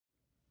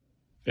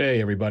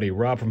Hey everybody,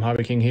 Rob from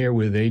HobbyKing here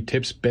with a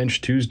Tips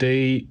Bench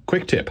Tuesday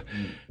quick tip.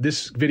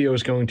 This video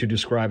is going to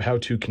describe how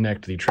to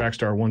connect the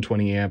TrackStar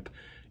 120A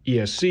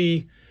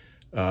ESC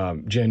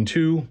Gen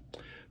 2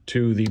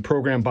 to the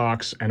program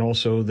box, and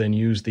also then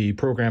use the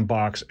program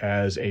box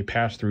as a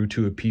pass-through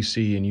to a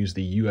PC and use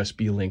the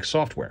USB link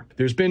software.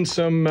 There's been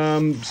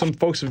some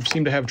folks who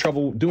seem to have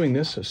trouble doing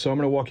this, so I'm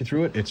going to walk you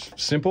through it. It's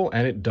simple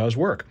and it does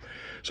work.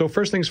 So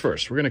first things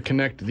first, we're going to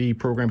connect the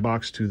program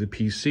box to the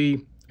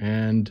PC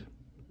and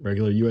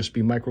regular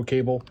USB micro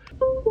cable.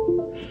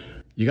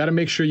 You got to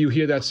make sure you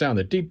hear that sound,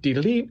 the deep dee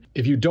dee.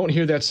 If you don't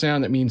hear that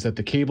sound, that means that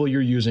the cable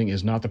you're using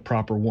is not the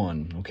proper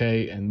one,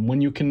 okay? And when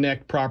you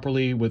connect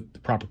properly with the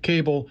proper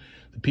cable,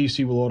 the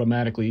PC will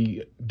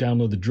automatically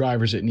download the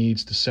drivers it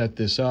needs to set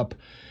this up.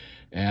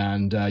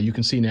 And you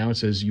can see now it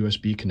says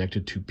USB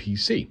connected to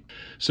PC.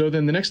 So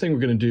then the next thing we're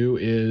going to do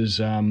is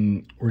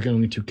we're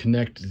going to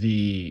connect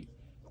the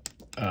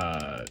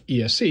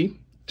ESC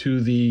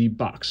to the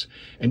box,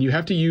 and you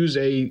have to use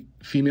a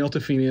female to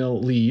female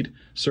lead,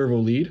 servo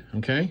lead,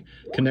 okay?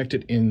 Connect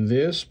it in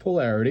this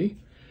polarity,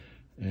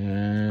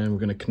 and we're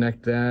going to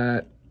connect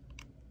that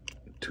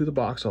to the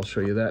box. I'll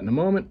show you that in a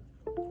moment.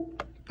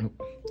 Oh.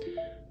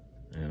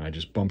 And I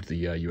just bumped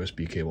the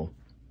USB cable.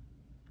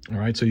 All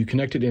right, so you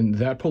connect it in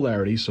that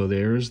polarity, so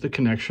there's the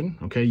connection,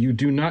 okay? You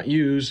do not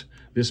use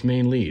this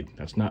main lead.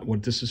 That's not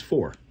what this is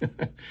for.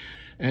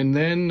 And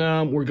then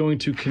we're going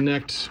to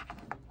connect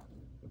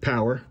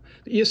power.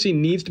 The ESC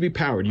needs to be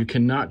powered. You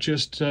cannot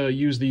just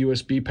use the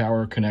USB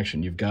power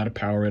connection. You've got to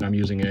power it. I'm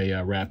using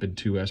a Rapid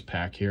 2S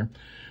pack here.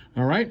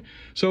 All right,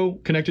 so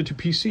connected to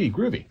PC,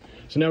 groovy.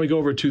 So now we go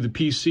over to the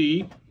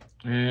PC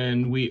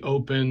and we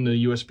open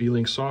the USB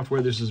link software.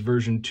 This is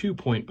version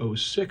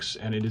 2.06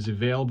 and it is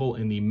available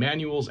in the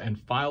Manuals and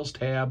Files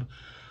tab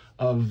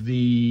of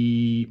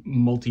the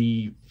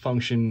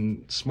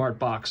multi-function smart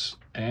box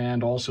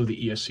and also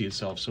the ESC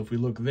itself. So if we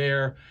look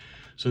there,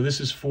 so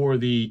this is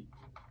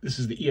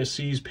the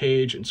ESC's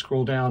page, and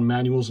scroll down,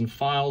 Manuals and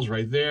Files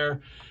right there,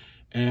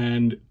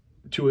 and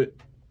to it,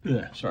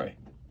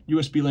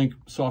 USB link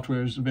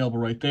software is available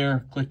right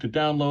there. Click to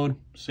download,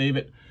 save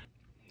it.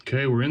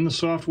 Okay, we're in the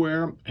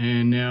software,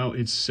 and now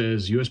it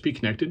says USB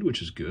connected,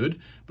 which is good,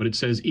 but it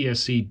says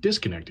ESC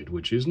disconnected,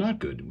 which is not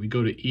good. We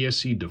go to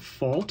ESC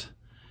default,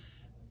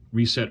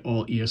 reset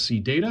all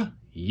ESC data,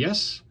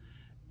 yes,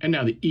 and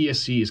now the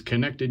ESC is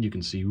connected. You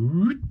can see,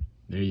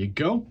 there you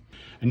go.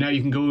 And now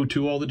you can go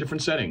to all the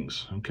different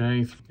settings,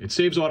 okay? It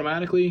saves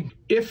automatically.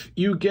 If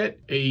you get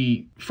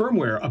a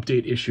firmware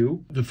update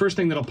issue, the first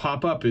thing that'll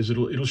pop up is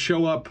it'll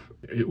show up,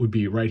 it would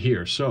be right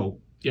here. So,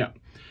 yeah.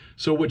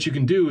 So what you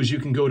can do is you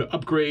can go to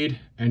upgrade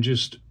and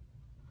just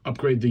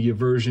upgrade the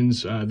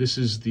versions. This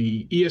is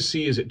the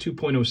ESC is at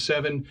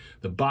 2.07.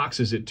 The box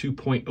is at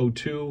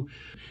 2.02.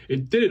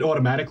 It did it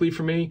automatically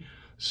for me.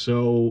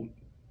 So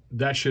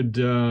that should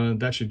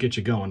get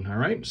you going, all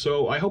right?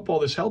 So I hope all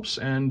this helps,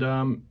 and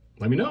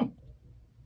let me know.